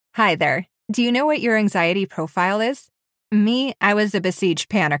Hi there. Do you know what your anxiety profile is? Me, I was a besieged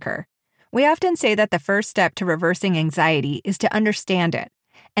panicker. We often say that the first step to reversing anxiety is to understand it.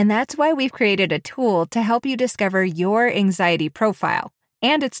 And that's why we've created a tool to help you discover your anxiety profile.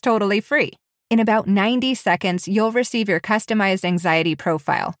 And it's totally free. In about 90 seconds, you'll receive your customized anxiety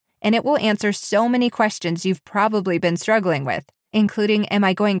profile, and it will answer so many questions you've probably been struggling with, including, am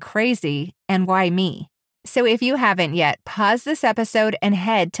I going crazy and why me? So if you haven't yet, pause this episode and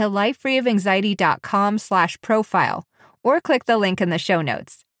head to lifefreeofanxiety.com/profile or click the link in the show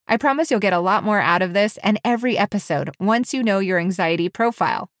notes. I promise you'll get a lot more out of this and every episode once you know your anxiety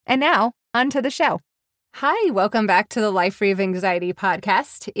profile. And now, on to the show. Hi, welcome back to the Life Free of Anxiety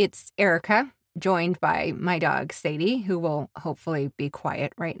podcast. It's Erica, joined by my dog, Sadie, who will hopefully be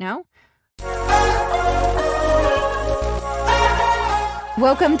quiet right now.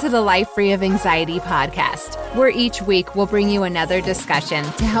 Welcome to the Life Free of Anxiety podcast, where each week we'll bring you another discussion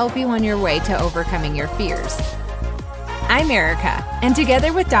to help you on your way to overcoming your fears. I'm Erica, and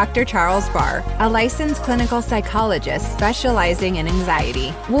together with Dr. Charles Barr, a licensed clinical psychologist specializing in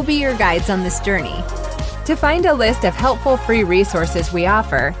anxiety, we'll be your guides on this journey. To find a list of helpful free resources we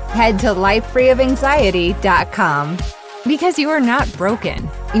offer, head to lifefreeofanxiety.com. Because you are not broken,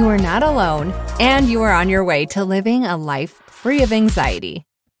 you are not alone, and you are on your way to living a life free of anxiety.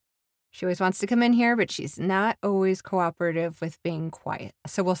 She always wants to come in here, but she's not always cooperative with being quiet.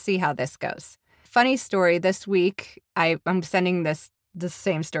 So we'll see how this goes. Funny story, this week, I'm sending the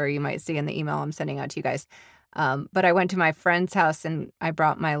same story you might see in the email I'm sending out to you guys. But I went to my friend's house and I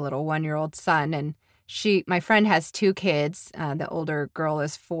brought my little 1-year-old son, and my friend has 2 kids. The older girl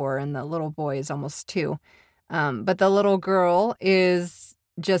is 4 and the little boy is almost 2. But the little girl is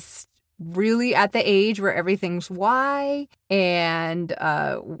just really at the age where everything's why and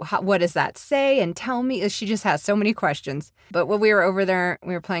what does that say and tell me. She just has so many questions. But when we were over there,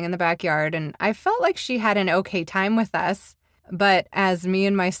 we were playing in the backyard, and I felt like she had an okay time with us. But as me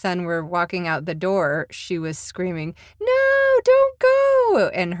and my son were walking out the door, she was screaming, "No, don't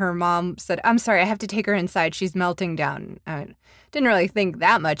go!" And her mom said, "I'm sorry, I have to take her inside. She's melting down." I didn't really think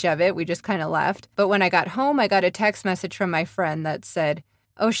that much of it. We just kind of left. But when I got home, I got a text message from my friend that said,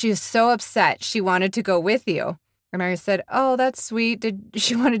 "Oh, she's so upset. She wanted to go with you." And I said, "Oh, that's sweet. Did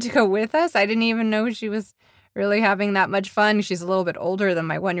she wanted to go with us? I didn't even know she was really having that much fun." She's a little bit older than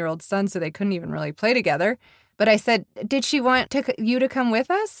my 1-year-old son, so they couldn't even really play together. But I said, "Did she want you to come with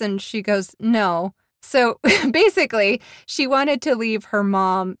us?" And she goes, "No." So basically, she wanted to leave her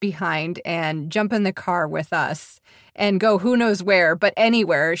mom behind and jump in the car with us and go who knows where, but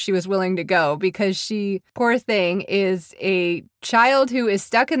anywhere she was willing to go, because she, poor thing, is a child who is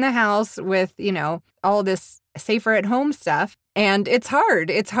stuck in the house with, all this safer at home stuff. And it's hard.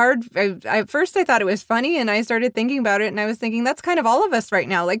 It's hard. At first I thought it was funny, and I started thinking about it, and I was thinking, that's kind of all of us right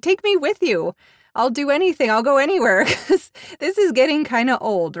now. Like, take me with you. I'll do anything. I'll go anywhere, because this is getting kind of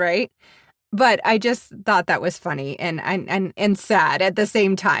old, right? But I just thought that was funny and sad at the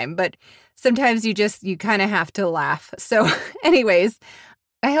same time. But sometimes you kind of have to laugh. So anyways,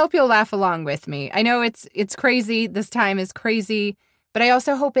 I hope you'll laugh along with me. I know it's crazy. This time is crazy, but I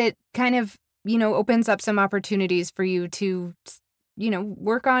also hope it kind of, opens up some opportunities for you to,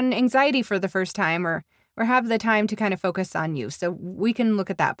 work on anxiety for the first time, or have the time to kind of focus on you. So we can look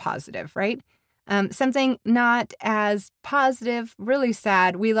at that positive, right? Something not as positive, really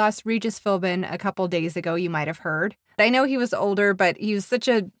sad. We lost Regis Philbin a couple days ago, you might have heard. I know he was older, but he was such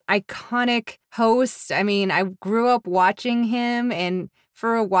an iconic host. I mean, I grew up watching him, and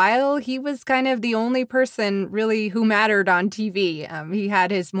for a while, he was kind of the only person really who mattered on TV. He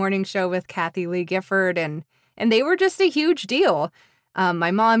had his morning show with Kathy Lee Gifford, and they were just a huge deal.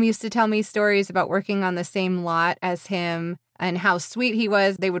 My mom used to tell me stories about working on the same lot as him and how sweet he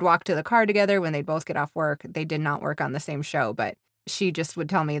was. They would walk to the car together when they'd both get off work. They did not work on the same show, but she just would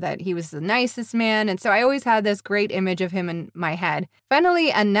tell me that he was the nicest man. And so I always had this great image of him in my head.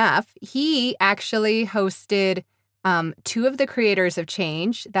 Funnily enough, he actually hosted 2 of the creators of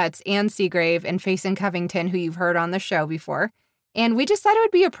Change. That's Anne Seagrave and Faison Covington, who you've heard on the show before. And we just thought it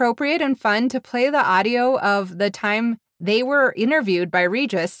would be appropriate and fun to play the audio of the time they were interviewed by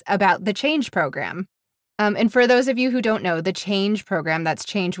Regis about the Change program. And for those of you who don't know, the Change program, that's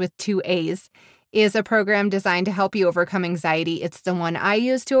Change with 2 A's, is a program designed to help you overcome anxiety. It's the one I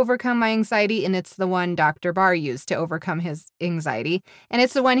used to overcome my anxiety, and it's the one Dr. Barr used to overcome his anxiety. And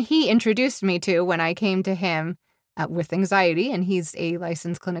it's the one he introduced me to when I came to him with anxiety, and he's a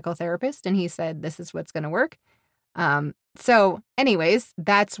licensed clinical therapist, and he said, this is what's going to work. So anyways,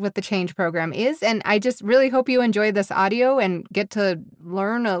 that's what the Change program is. And I just really hope you enjoy this audio and get to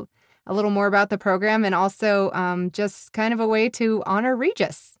learn a little more about the program, and also just kind of a way to honor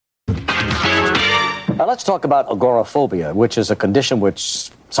Regis. Now let's talk about agoraphobia, which is a condition which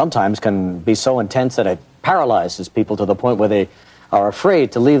sometimes can be so intense that it paralyzes people to the point where they are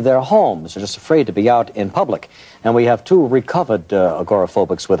afraid to leave their homes. They're just afraid to be out in public. And we have two recovered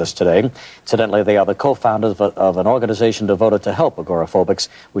agoraphobics with us today. Incidentally, they are the co-founders of an organization devoted to help agoraphobics,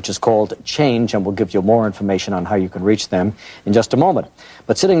 which is called Change, and we'll give you more information on how you can reach them in just a moment.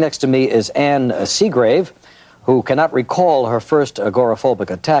 But sitting next to me is Anne Seagrave, who cannot recall her first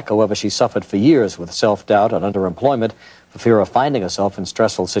agoraphobic attack. However, she suffered for years with self-doubt and underemployment for fear of finding herself in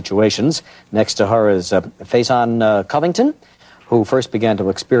stressful situations. Next to her is Faison Covington, who first began to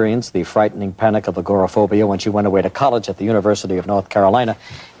experience the frightening panic of agoraphobia when she went away to college at the University of North Carolina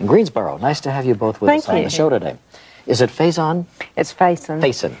in Greensboro. Nice to have you both with us on the show today. Is it Faison? It's Faison.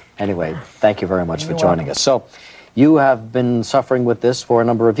 Faison. Anyway, thank you very much for joining us. So, you have been suffering with this for a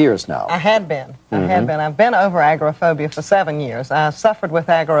number of years now. I had been. I've been over agoraphobia for 7 years. I suffered with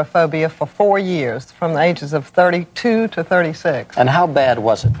agoraphobia for 4 years, from the ages of 32 to 36. And how bad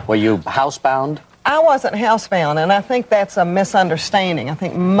was it? Were you housebound? I wasn't housebound, and I think that's a misunderstanding. I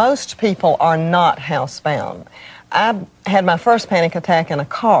think most people are not housebound. I had my first panic attack in a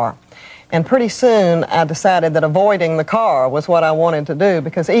car. And pretty soon, I decided that avoiding the car was what I wanted to do,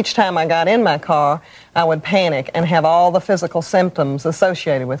 because each time I got in my car, I would panic and have all the physical symptoms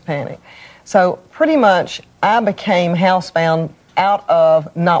associated with panic. So pretty much, I became housebound out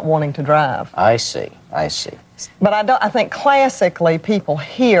of not wanting to drive. I see. But I think classically people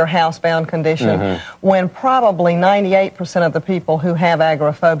hear housebound condition when probably 98% of the people who have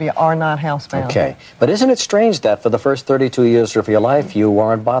agoraphobia are not housebound. Okay. But isn't it strange that for the first 32 years of your life you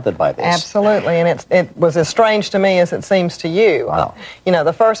weren't bothered by this? Absolutely, and it was as strange to me as it seems to you. Wow. You know,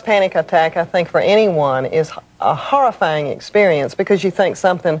 the first panic attack, I think, for anyone is a horrifying experience because you think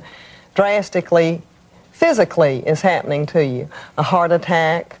something drastically physically is happening to you. A heart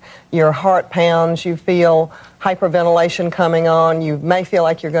attack, your heart pounds, you feel hyperventilation coming on, you may feel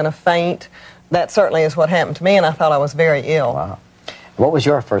like you're going to faint. That certainly is what happened to me, and I thought I was very ill. Wow. What was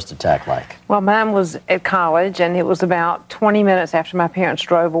your first attack like? Well, mine was at college, and it was about 20 minutes after my parents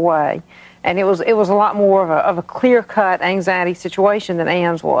drove away. And it was a lot more of a clear-cut anxiety situation than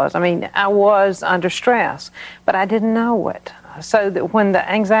Anne's was. I mean, I was under stress, but I didn't know it. So that when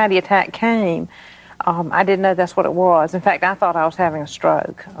the anxiety attack came, I didn't know that's what it was. In fact, I thought I was having a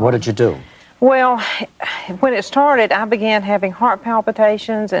stroke. What did you do? Well, when it started, I began having heart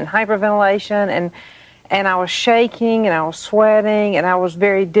palpitations and hyperventilation, and I was shaking, and I was sweating, and I was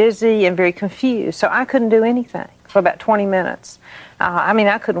very dizzy and very confused. So I couldn't do anything for about 20 minutes. I mean,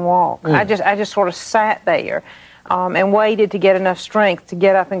 I couldn't walk. I just sort of sat there and waited to get enough strength to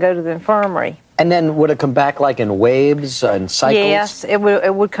get up and go to the infirmary. And then would it come back like in waves and cycles? Yes, it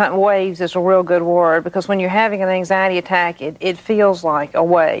would come. Waves is a real good word, because when you're having an anxiety attack, it feels like a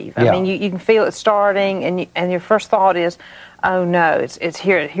wave. I mean, you can feel it starting, and your first thought is, oh no, it's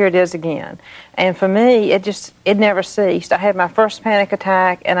here it is again. And for me, it never ceased. I had my first panic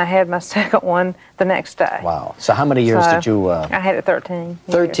attack, and I had my second one the next day. Wow. So how many years did you... I had it 13 years.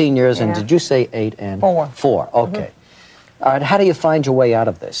 13 years, and did you say 8 and... 4. 4, okay. All right, how do you find your way out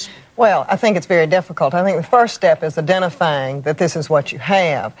of this? Well, I think it's very difficult. I think the first step is identifying that this is what you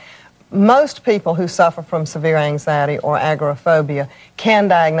have. Most people who suffer from severe anxiety or agoraphobia can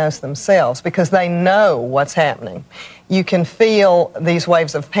diagnose themselves because they know what's happening. You can feel these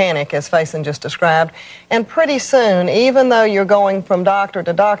waves of panic, as Faison just described, and pretty soon, even though you're going from doctor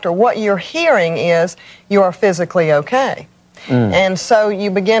to doctor, what you're hearing is you are physically okay. And so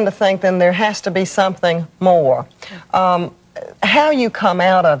you begin to think then there has to be something more. How you come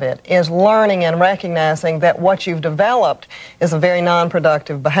out of it is learning and recognizing that what you've developed is a very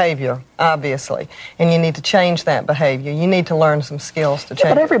non-productive behavior, obviously, and you need to change that behavior. You need to learn some skills to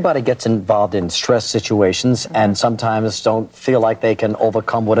change But everybody gets involved in stress situations and sometimes don't feel like they can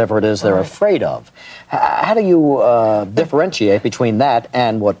overcome whatever it is they're afraid of. How do you differentiate between that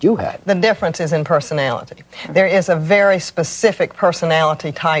and what you had? The difference is in personality. There is a very specific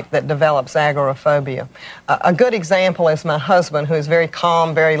personality type that develops agoraphobia. A good example is my husband, who is very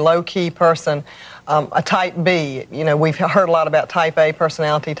calm, very low-key person, a type B. You know, we've heard a lot about type A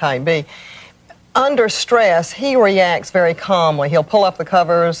personality, type B. Under stress, he reacts very calmly. He'll pull up the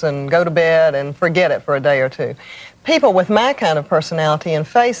covers and go to bed and forget it for a day or two. People with my kind of personality and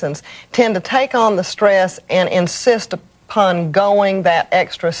Faison's tend to take on the stress and insist upon going that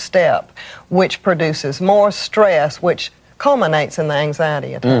extra step, which produces more stress, which culminates in the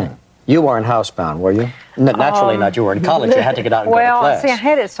anxiety attack. You weren't housebound, were you? Naturally not. You were in college. You had to get out and go to class. Well, see, I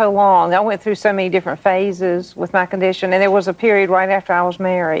had it so long. I went through so many different phases with my condition, and there was a period right after I was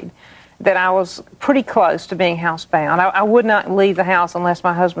married that I was pretty close to being housebound. I would not leave the house unless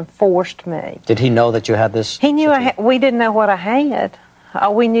my husband forced me. Did he know that you had this? He knew we didn't know what I had.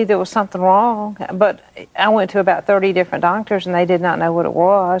 We knew there was something wrong, but I went to about 30 different doctors and they did not know what it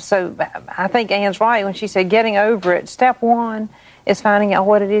was. So I think Ann's right when she said getting over it. Step one is finding out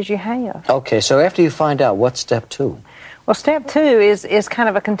what it is you have. Okay, so after you find out, what's step two? Well, step two is kind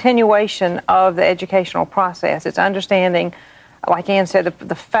of a continuation of the educational process. It's understanding, like Ann said,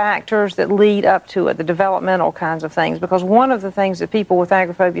 the factors that lead up to it, the developmental kinds of things. Because one of the things that people with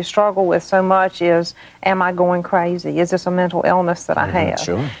agoraphobia struggle with so much is, am I going crazy? Is this a mental illness that I have?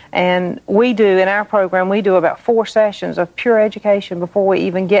 Sure. And we do, in our program, we do about 4 sessions of pure education before we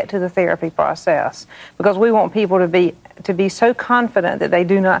even get to the therapy process. Because we want people to be so confident that they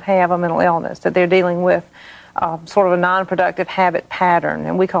do not have a mental illness, that they're dealing with sort of a non-productive habit pattern,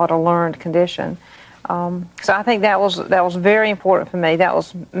 and we call it a learned condition. So I think that was very important for me. That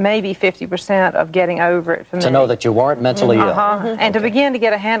was maybe 50% of getting over it for me. To know that you weren't mentally ill. And to begin to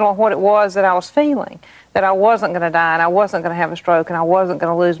get a handle on what it was that I was feeling, that I wasn't going to die and I wasn't going to have a stroke and I wasn't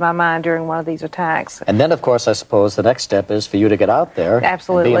going to lose my mind during one of these attacks. And then, of course, I suppose the next step is for you to get out there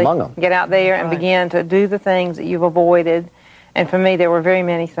Absolutely. and be among them. Get out there and begin to do the things that you've avoided. And for me, there were very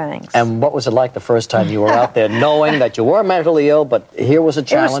many things. And what was it like the first time you were out there, knowing that you were mentally ill, but here was a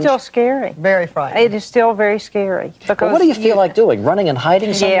challenge? It was still scary. Very frightening. It is still very scary. But what do you feel like doing? Running and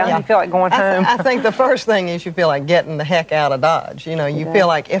hiding somewhere? Yeah, you feel like going home. I think the first thing is you feel like getting the heck out of Dodge. You know, you feel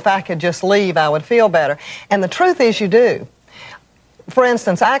like if I could just leave, I would feel better. And the truth is you do. For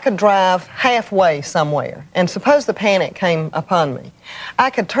instance, I could drive halfway somewhere, and suppose the panic came upon me.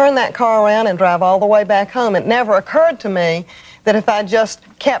 I could turn that car around and drive all the way back home. It never occurred to me that if I just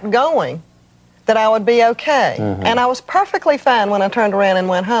kept going, that I would be okay. And I was perfectly fine when I turned around and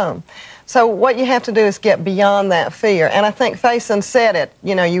went home. So what you have to do is get beyond that fear. And I think Faison said it,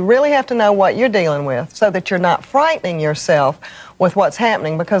 you know, you really have to know what you're dealing with so that you're not frightening yourself with what's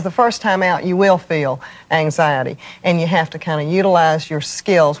happening, because the first time out you will feel anxiety and you have to kind of utilize your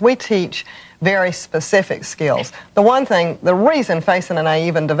skills. We teach very specific skills. The reason Faison and I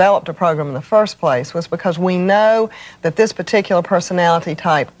even developed a program in the first place was because we know that this particular personality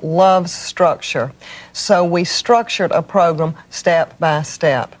type loves structure. So we structured a program step by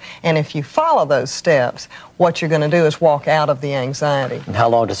step. And if you follow those steps, what you're going to do is walk out of the anxiety. And how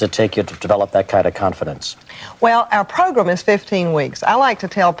long does it take you to develop that kind of confidence? Well, our program is 15 weeks. I like to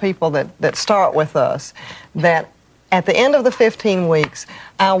tell people that start with us that at the end of the 15 weeks,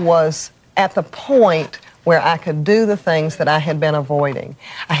 I was at the point where I could do the things that I had been avoiding.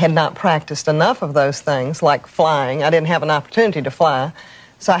 I had not practiced enough of those things, like flying. I didn't have an opportunity to fly,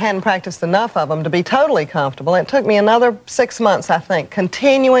 so I hadn't practiced enough of them to be totally comfortable. It took me another 6 months, I think,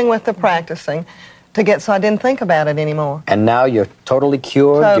 continuing with the practicing to get so I didn't think about it anymore. And now you're totally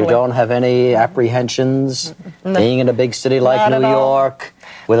cured? Totally. You don't have any apprehensions? No. Being in a big city like Not New at all. York,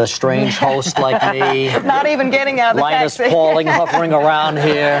 with a strange host like me? Not even getting out of the Linus taxi. Pauling hovering around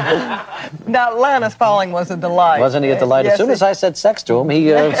here. No, Linus Pauling was a delight. Wasn't he a delight? Yes, As soon as I said sex to him, he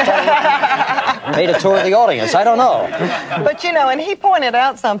made a tour of the audience. I don't know. But, you know, and he pointed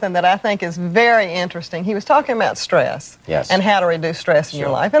out something that I think is very interesting. He was talking about stress. Yes. And how to reduce stress in your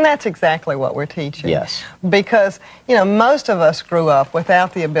life. And that's exactly what we're teaching. Yes. Because, you know, most of us grew up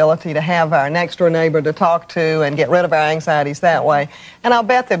without the ability to have our next-door neighbor to talk to and get rid of our anxieties that way. And I'll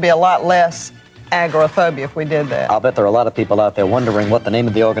bet there'd be a lot less agoraphobia if we did that. I'll bet there are a lot of people out there wondering what the name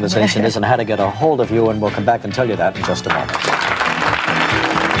of the organization is and how to get a hold of you, and we'll come back and tell you that in just a moment.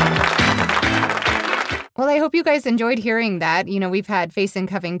 Well, I hope you guys enjoyed hearing that. You know, we've had Faison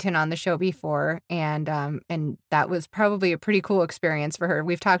Covington on the show before, and that was probably a pretty cool experience for her.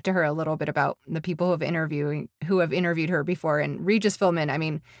 We've talked to her a little bit about the people who have interviewed her before, and Regis Philbin. I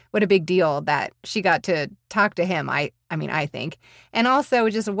mean, what a big deal that she got to talk to him. I think. And also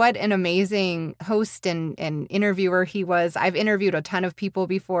just what an amazing host and interviewer he was. I've interviewed a ton of people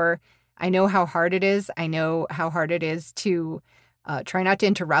before. I know how hard it is. I know how hard it is to try not to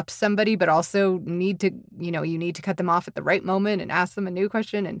interrupt somebody, but also you need to cut them off at the right moment and ask them a new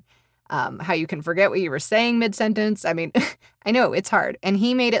question, and how you can forget what you were saying mid-sentence. I mean, I know it's hard. And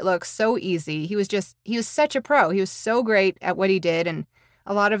he made it look so easy. He was such a pro. He was so great at what he did. And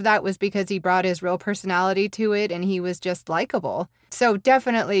a lot of that was because he brought his real personality to it, and he was just likable. So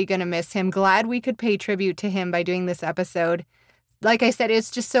definitely going to miss him. Glad we could pay tribute to him by doing this episode. Like I said, it's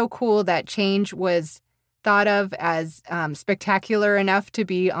just so cool that Change was thought of as spectacular enough to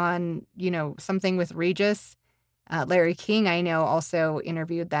be on, something with Regis. Larry King, I know, also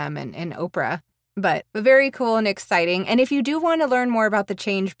interviewed them, and Oprah. But very cool and exciting. And if you do want to learn more about the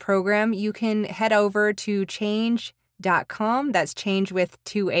Change program, you can head over to change.com. That's Change with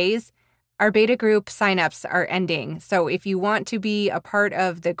 2 A's. our beta group signups are ending. So if you want to be a part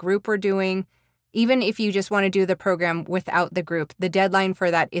of the group we're doing, even if you just want to do the program without the group, the deadline for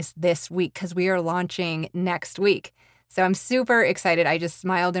that is this week because we are launching next week. So I'm super excited. I just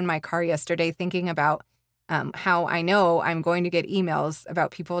smiled in my car yesterday thinking about how I know I'm going to get emails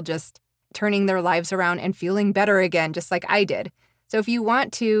about people just turning their lives around and feeling better again, just like I did. So if you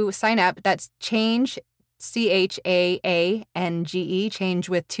want to sign up, that's Change, CHAANGE, change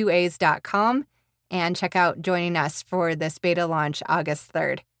with 2A's.com, and check out joining us for this beta launch August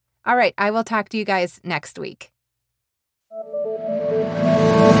 3rd. All right, I will talk to you guys next week.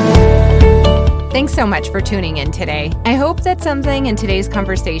 Thanks so much for tuning in today. I hope that something in today's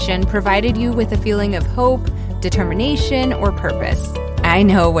conversation provided you with a feeling of hope, determination, or purpose. I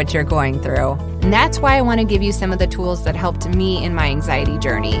know what you're going through, and that's why I want to give you some of the tools that helped me in my anxiety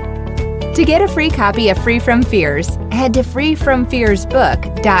journey. To get a free copy of Free From Fears, head to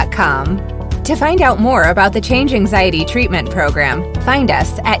freefromfearsbook.com. To find out more about the Change Anxiety Treatment Program, find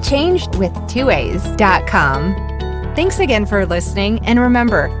us at changewith2A's.com. Thanks again for listening, and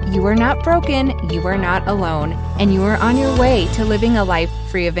remember, you are not broken, you are not alone, and you are on your way to living a life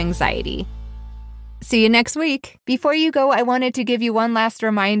free of anxiety. See you next week. Before you go, I wanted to give you one last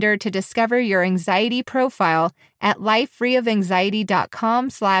reminder to discover your anxiety profile at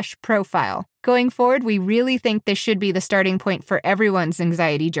lifefreeofanxiety.com/profile. Going forward, we really think this should be the starting point for everyone's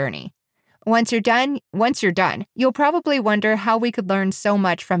anxiety journey. Once you're done, you'll probably wonder how we could learn so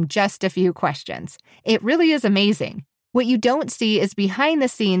much from just a few questions. It really is amazing. What you don't see is behind the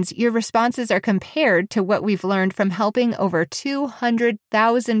scenes, your responses are compared to what we've learned from helping over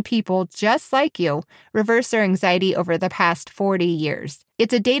 200,000 people just like you reverse their anxiety over the past 40 years.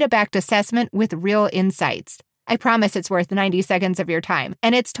 It's a data-backed assessment with real insights. I promise it's worth 90 seconds of your time,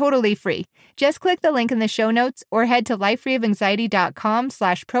 and it's totally free. Just click the link in the show notes or head to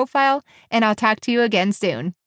lifefreeofanxiety.com/profile, and I'll talk to you again soon.